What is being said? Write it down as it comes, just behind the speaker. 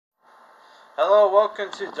Hello,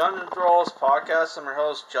 welcome to Dungeon Rolls Podcast. I'm your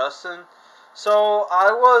host, Justin. So,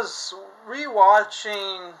 I was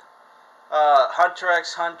rewatching Hunter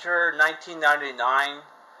x Hunter 1999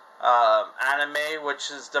 anime,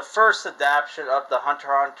 which is the first adaptation of the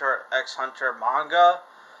Hunter x Hunter manga,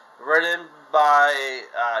 written by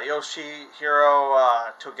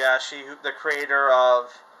Yoshihiro Togashi, the creator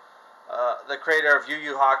of Yu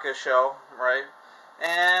Yu Hakusho, right?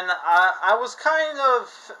 And I was kind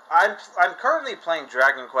of I'm currently playing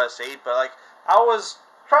Dragon Quest 8, but like I was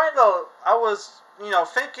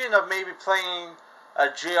thinking of maybe playing a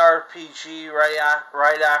JRPG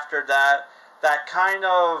right after that kind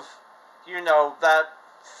of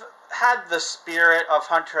had the spirit of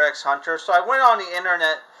Hunter x Hunter. So I went on the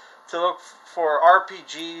internet to look for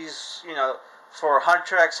RPGs, for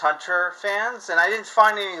Hunter x Hunter fans, and I didn't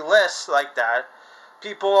find any lists like that.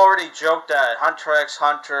 People already joked that Hunter x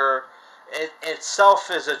Hunter itself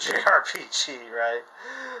is a JRPG, right?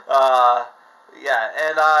 I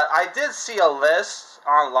did see a list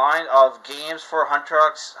online of games for Hunter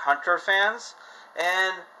x Hunter fans,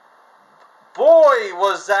 and boy,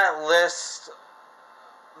 was that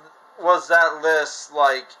list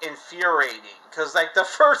like infuriating, because like the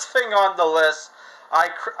first thing on the list, I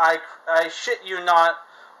shit you not,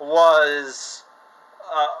 was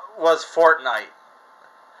Fortnite.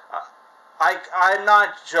 I'm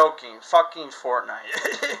not joking. Fucking Fortnite.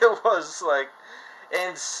 It was like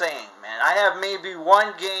insane, man. I have maybe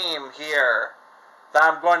one game here that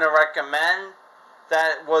I'm going to recommend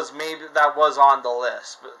that was on the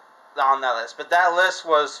list, but that list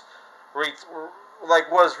was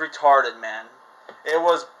was retarded, man. It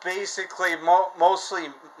was basically mostly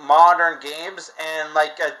modern games and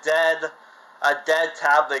like a dead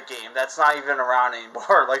tablet game that's not even around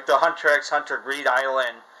anymore, like the Hunter x Hunter Greed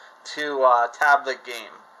Island 2 tablet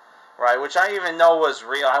game, right? Which I even know was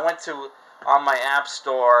real. I went to on my app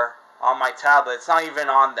store on my tablet. It's not even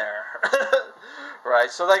on there,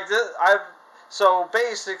 right? So like so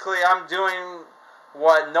basically, I'm doing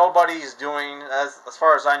what nobody's doing as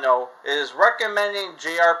far as I know, is recommending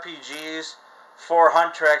JRPGs for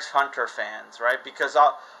Hunter x Hunter fans, right? Because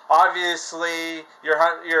obviously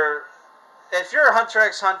if you're a Hunter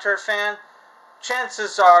x Hunter fan,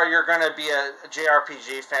 chances are you're going to be a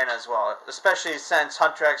JRPG fan as well, especially since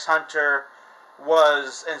Hunter x Hunter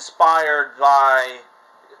was inspired by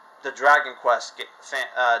the Dragon Quest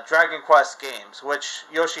games, which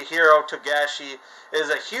Yoshihiro Togashi is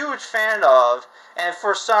a huge fan of, and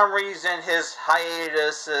for some reason his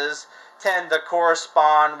hiatuses tend to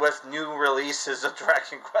correspond with new releases of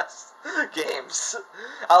Dragon Quest games.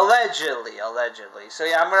 Allegedly. So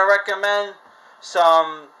yeah, I'm going to recommend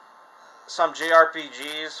some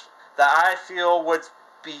JRPGs that I feel would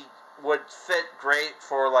fit great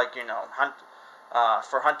for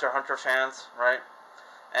for Hunter x Hunter fans, right?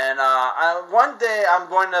 And one day I'm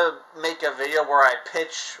going to make a video where I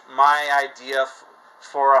pitch my idea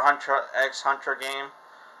for a Hunter x Hunter game,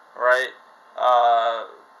 right?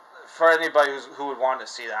 For anybody who would want to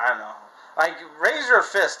see that, I don't know. Like Razor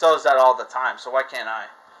Fist does that all the time, so why can't I,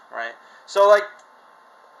 right? So like.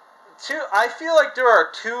 I feel like there are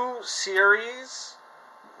two series,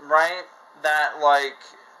 right, that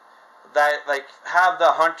have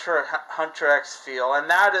the Hunter X feel, and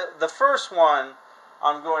the first one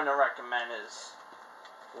I'm going to recommend is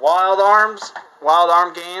Wild Arm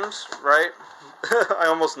Games, right? I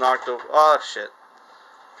almost knocked over. Oh shit.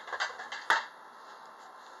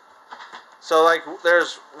 So like,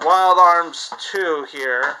 there's Wild Arms 2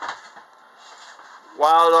 here.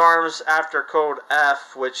 Wild Arms After Code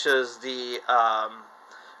F, which is the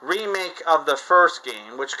remake of the first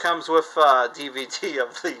game, which comes with DVD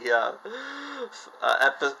of the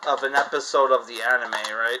of an episode of the anime,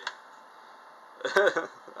 right?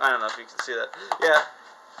 I don't know if you can see that. Yeah,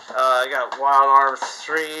 I got Wild Arms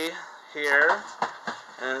 3 here,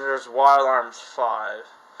 and there's Wild Arms 5.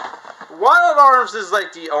 Wild Arms is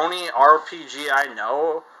like the only RPG I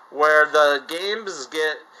know where the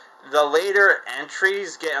later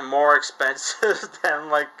entries get more expensive than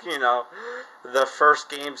the first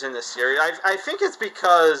games in the series. I think it's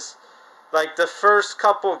because like the first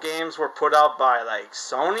couple games were put out by like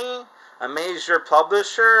Sony, a major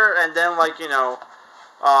publisher, and then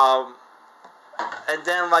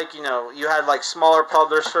you had like smaller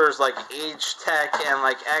publishers like Age Tech and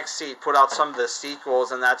like Xseed put out some of the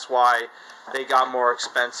sequels, and that's why they got more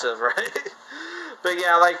expensive, right? But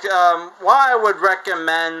yeah, why I would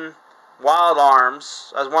recommend Wild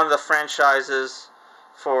Arms as one of the franchises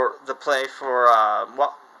for the play for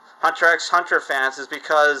Hunter x Hunter fans is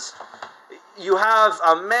because you have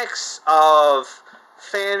a mix of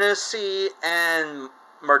fantasy and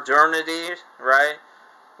modernity, right?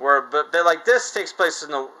 But like this takes place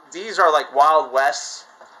in these are like Wild West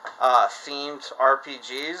themed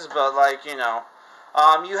RPGs, but like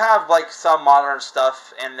you have like some modern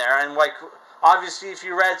stuff in there, and like obviously if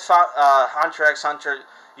you read Hunter x Hunter,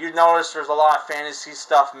 you'd notice there's a lot of fantasy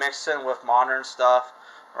stuff mixed in with modern stuff,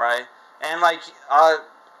 right? And like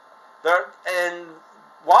there in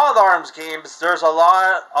Wild Arms games, there's a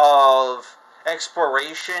lot of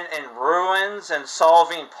exploration in ruins and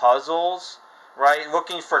solving puzzles, right?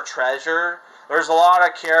 Looking for treasure. There's a lot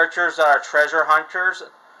of characters that are treasure hunters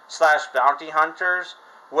 / bounty hunters,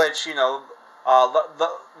 which the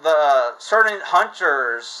certain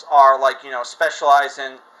hunters are like specialize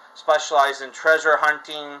in treasure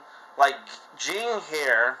hunting. Like Jing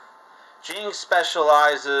here, Jing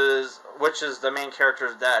specializes, which is the main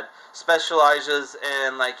character's dad, specializes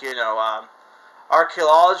in like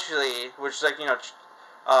archaeology, which is like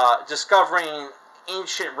discovering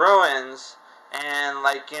ancient ruins and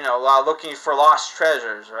like looking for lost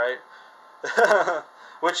treasures, right?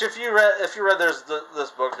 Which if you read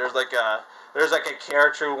this book, there's like a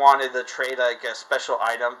character who wanted to trade like a special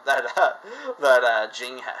item that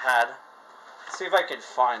Jing had. Let's see if I can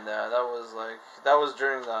find that. That was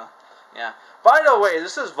during the By the way,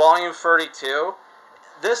 this is volume 32.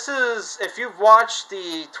 This is, if you've watched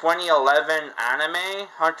the 2011 anime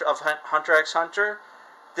Hunter x Hunter,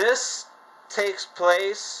 this takes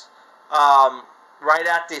place right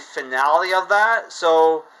at the finale of that.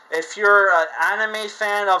 So if you're an anime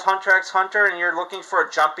fan of Hunter x Hunter and you're looking for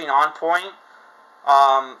a jumping on point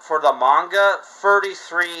for the manga,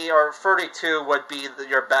 33 or 32 would be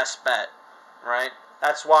your best bet, right?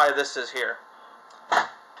 That's why this is here.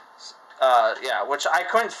 Which I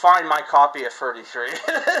couldn't find my copy of 33,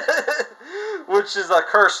 which is a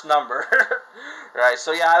cursed number, right?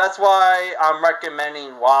 So yeah, that's why I'm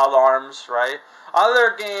recommending Wild Arms, right?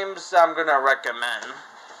 Other games I'm gonna recommend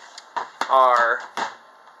are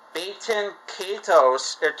Baten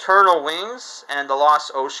Kato's Eternal Wings and The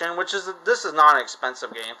Lost Ocean, this is not an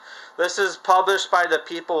expensive game. This is published by the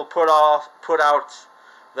people who put out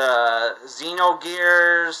the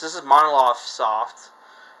Xenogears. This is Monolith Soft.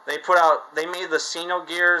 They made the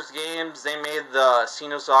Xenogears games, they made the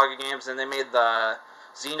Xenosaga games, and they made the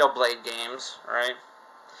Xenoblade games, right?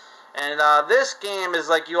 And this game is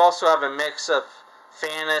like, you also have a mix of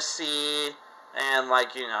fantasy and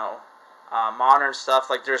like, modern stuff.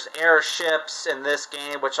 Like there's airships in this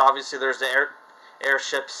game, which obviously there's the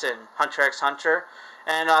airships in Hunter x Hunter.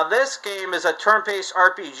 And this game is a turn-based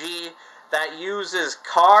RPG that uses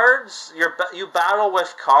cards. You battle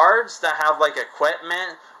with cards that have like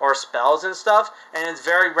equipment or spells and stuff, and it's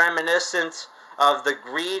very reminiscent of the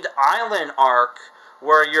Greed Island arc,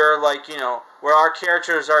 where you're like, where our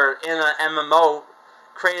characters are in an MMO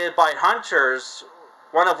created by hunters,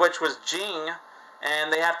 one of which was Jing,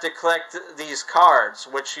 and they have to collect these cards,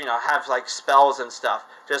 which have like spells and stuff,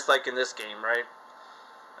 just like in this game, right?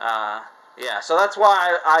 So that's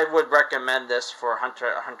why I would recommend this for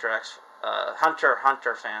Hunter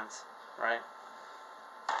fans, right?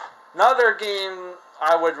 Another game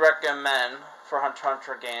I would recommend for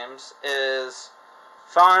Hunter games is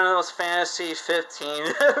Final Fantasy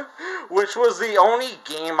 15, which was the only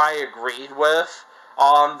game I agreed with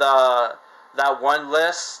on that one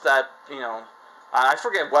list that, I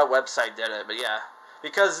forget what website did it, but yeah.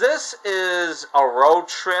 Because this is a road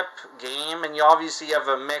trip game, and you obviously have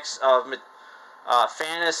a mix of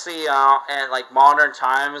fantasy and like modern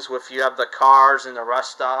times, with you have the cars and the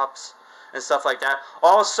rest stops and stuff like that.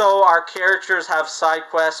 Also, our characters have side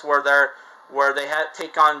quests where they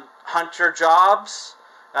take on hunter jobs,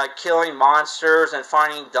 killing monsters and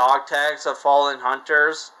finding dog tags of fallen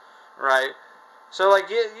hunters, right? So like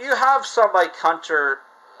you have some like hunter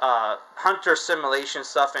simulation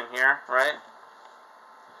stuff in here, right?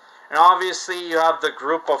 And obviously you have the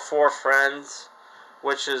group of 4 friends,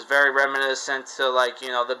 which is very reminiscent to like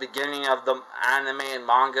the beginning of the anime and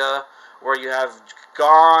manga, where you have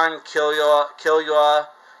Gon, Killua,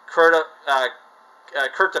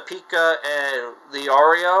 Kurtapika, and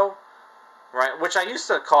Leorio, right? Which I used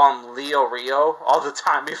to call him Leo Rio all the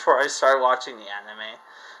time before I started watching the anime.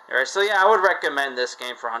 Right? So yeah, I would recommend this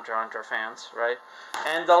game for Hunter x Hunter fans, right?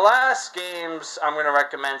 And the last games I'm going to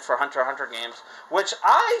recommend for Hunter x Hunter games, which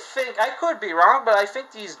I think, I could be wrong, but I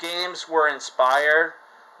think these games were inspired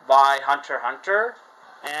by Hunter x Hunter,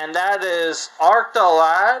 and that is Arc the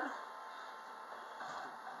Lad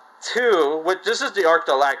 2, this is the Arc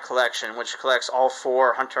the Lad collection, which collects all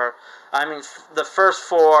 4 the first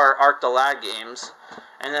 4 Arc the Lad games.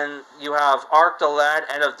 And then you have Arc the Lad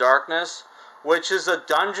End of Darkness, which is a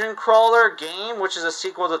dungeon crawler game, which is a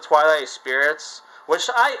sequel to Twilight Spirits, which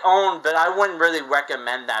I own, but I wouldn't really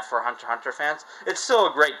recommend that for Hunter x Hunter fans. It's still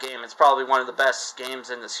a great game. It's probably one of the best games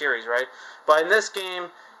in the series, right? But in this game,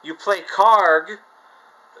 you play Karg,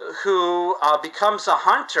 who becomes a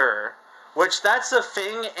hunter, which that's a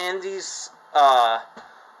thing in these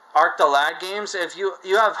Arc the Lad games. If you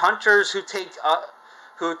have hunters who take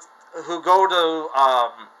who go to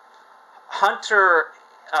hunter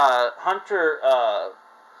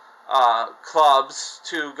clubs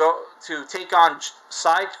to go to take on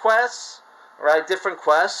side quests, right? Different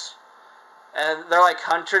quests, and they're like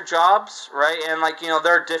hunter jobs, right? And like there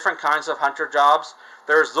are different kinds of hunter jobs.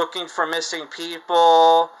 There's looking for missing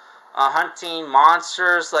people, hunting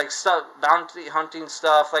monsters, like stuff, bounty hunting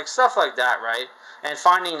stuff, like that, right? And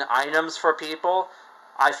finding items for people,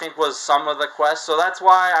 I think was some of the quests. So that's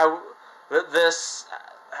why this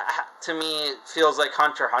to me feels like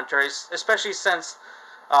Hunter x Hunter, especially since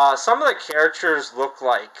some of the characters look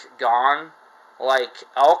like gone, like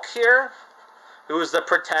Elk here, who is the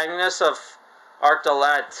protagonist of Arc the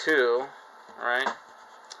Lad 2, right?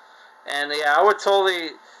 And yeah, I would totally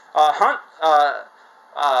Arc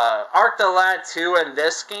the Lad 2 in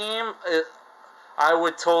this game. I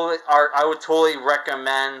would totally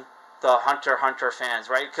recommend the Hunter x Hunter fans,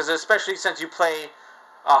 right? Because especially since you play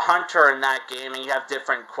a hunter in that game, and you have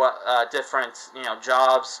different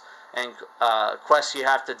jobs and quests you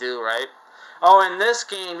have to do, right? Oh, in this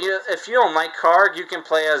game, if you don't like Karg, you can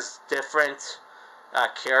play as different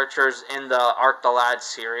characters in the Arc the Lad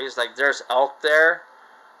series. Like there's Elk there,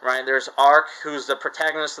 right? There's Arc, who's the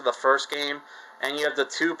protagonist of the first game, and you have the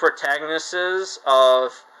two protagonists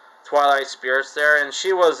of Twilight Spirits there, and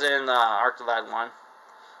she was in Arc the Lad 1,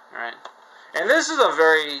 right? And this is a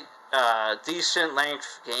very decent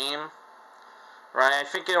length game, right? I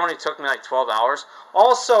think it only took me like 12 hours.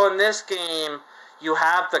 Also, in this game, you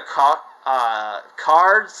have the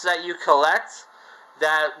cards that you collect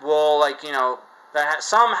that will, like,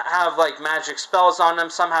 some have like magic spells on them,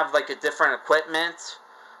 some have like a different equipment,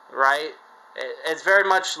 right? It's very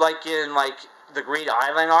much like in like the Greed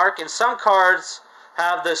Island arc, and some cards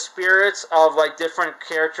have the spirits of like different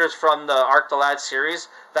characters from the Arc the Lad series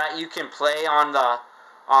that you can play on the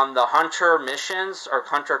hunter missions or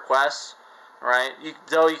hunter quests, right?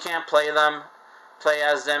 Though you can't play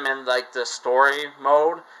as them in like the story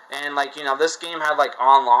mode, and like this game had like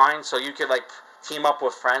online, so you could like team up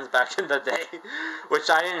with friends back in the day, which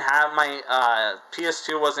I didn't have. My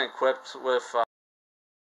PS2 wasn't equipped with